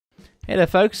Hey there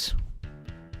folks,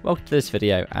 welcome to this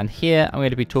video, and here I'm going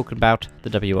to be talking about the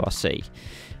WRC.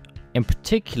 In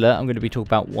particular, I'm going to be talking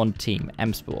about one team,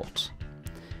 M Sport,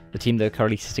 the team that are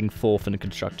currently sitting 4th in the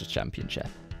Constructors' Championship.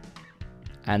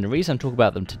 And the reason I'm talking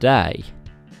about them today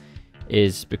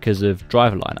is because of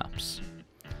driver lineups.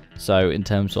 So in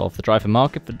terms of the driver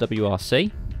market for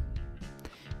WRC,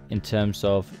 in terms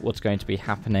of what's going to be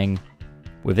happening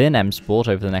within M Sport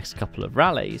over the next couple of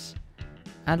rallies,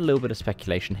 and a little bit of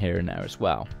speculation here and there as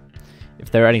well. If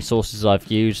there are any sources I've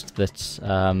used that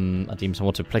I deem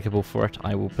somewhat applicable for it,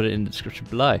 I will put it in the description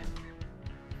below.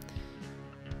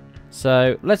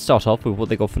 So let's start off with what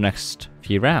they got for the next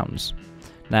few rounds.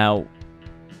 Now,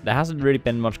 there hasn't really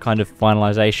been much kind of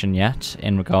finalisation yet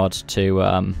in regards to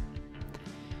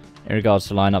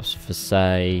lineups for,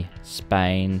 say,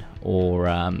 Spain or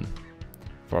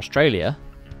for Australia,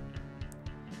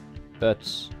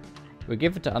 but we're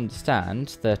given to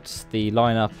understand that the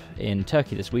lineup in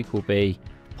Turkey this week will be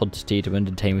Pontus Tiedemann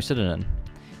and Teemu Selänne,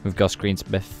 with Gus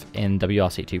Greensmith in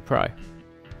WRC2 Pro.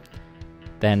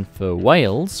 Then for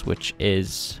Wales, which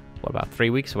is about 3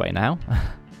 weeks away now,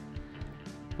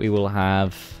 we will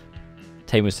have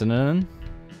Teemu Selänne,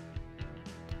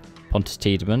 Pontus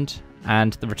Tiedemann,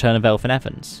 and the return of Elfyn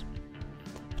Evans,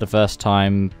 for the first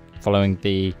time following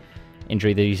the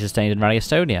injury that he sustained in Rally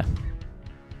Estonia.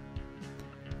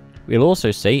 We'll also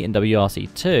see in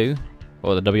WRC2,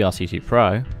 or the WRC2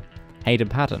 Pro, Hayden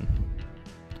Paddon,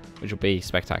 which will be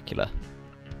spectacular.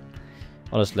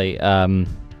 Honestly,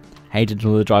 Hayden's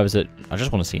one of the drivers that I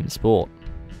just want to see in the sport.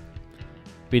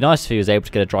 It'd be nice if he was able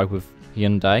to get a drive with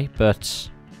Hyundai, but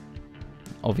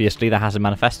obviously that hasn't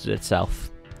manifested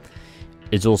itself.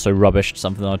 It's also rubbish,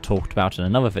 something that I talked about in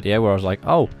another video where I was like,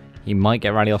 oh, he might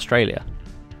get Rally Australia.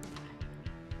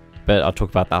 But I'll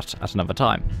talk about that at another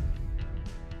time.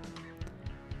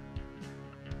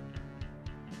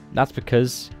 That's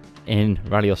because in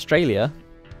Rally Australia,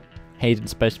 Hayden's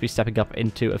supposed to be stepping up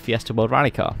into a Fiesta World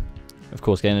Rally car. Of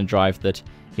course, getting a drive that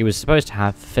he was supposed to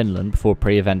have for Finland before a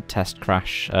pre-event test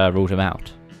crash ruled him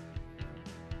out.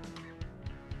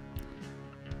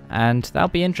 And that'll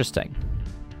be interesting.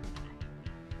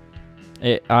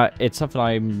 It's something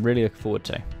I'm really looking forward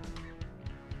to.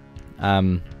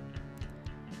 Like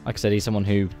I said, he's someone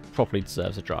who properly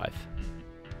deserves a drive.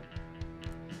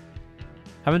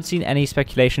 Haven't seen any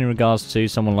speculation in regards to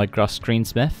someone like Gus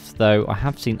Greensmith, though I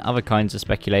have seen other kinds of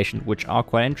speculation which are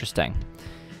quite interesting.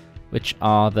 Which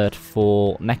are that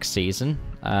for next season,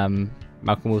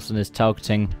 Malcolm Wilson is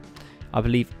targeting, I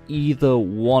believe, either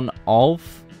one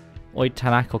of Oid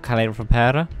Tanak or Kalle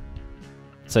Rovanperä.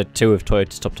 So 2 of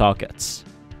Toyota's top targets.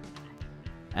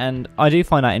 And I do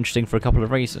find that interesting for a couple of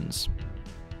reasons.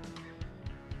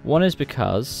 One is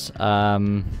because,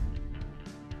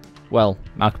 well,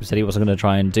 Malcolm said he wasn't going to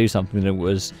try and do something that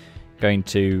was going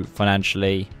to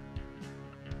financially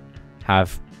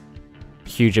have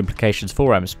huge implications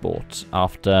for M Sport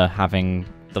after having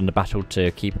done the battle to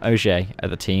keep Ogier at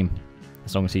the team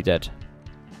as long as he did.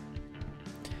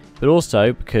 But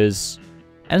also because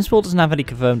M Sport doesn't have any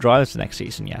confirmed drivers for next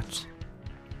season yet.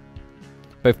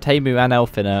 Both Teemu and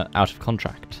Elfyn are out of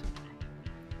contract.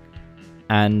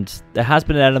 And there has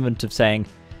been an element of saying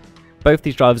both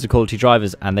these drivers are quality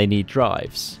drivers and they need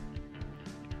drives.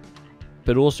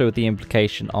 But also with the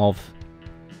implication of,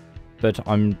 but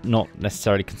I'm not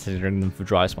necessarily considering them for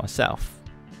drives myself.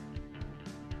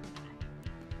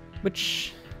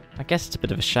 Which, I guess it's a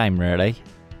bit of a shame really.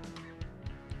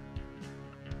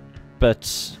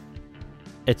 But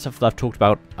it's something I've talked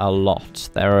about a lot.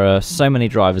 There are so many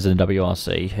drivers in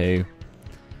WRC who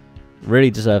really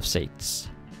deserve seats,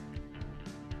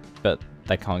 but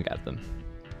they can't get them.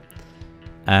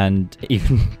 And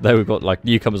even though we've got like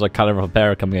newcomers like Kalle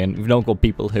Rovanperä coming in, we've not got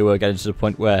people who are getting to the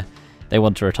point where they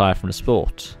want to retire from the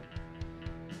sport.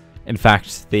 In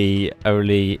fact, the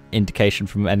only indication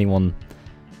from anyone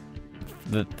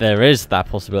that there is that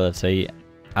possibility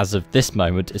as of this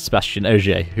moment is Sebastian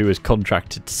Ogier, who is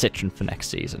contracted to Citroën for next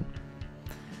season.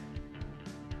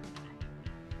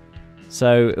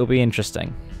 So it'll be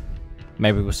interesting.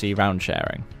 Maybe we'll see round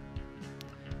sharing.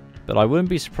 But I wouldn't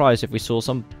be surprised if we saw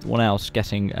someone else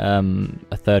getting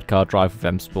a third car drive with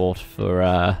M Sport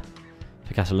for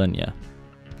Catalonia.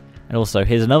 And also,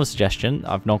 here's another suggestion.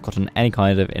 I've not gotten any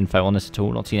kind of info on this at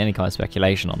all, not seen any kind of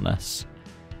speculation on this.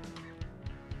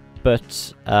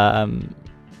 But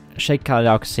Sheikh Khalid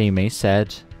Al Qasimi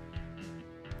said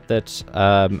that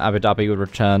Abu Dhabi would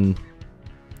return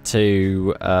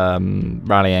to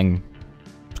rallying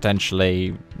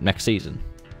potentially next season.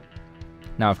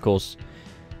 Now, of course,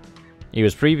 he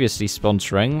was previously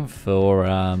sponsoring for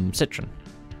Citroën,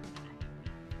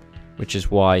 which is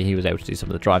why he was able to do some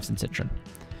of the drives in Citroen.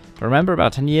 But remember,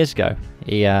 about 10 years ago,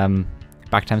 he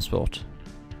backed M Sport.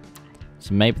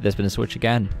 So maybe there's been a switch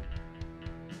again.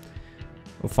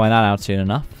 We'll find that out soon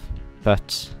enough,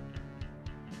 but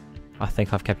I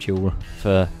think I've kept you all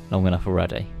for long enough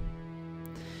already.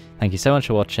 Thank you so much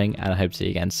for watching, and I hope to see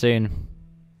you again soon.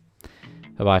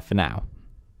 Bye bye for now.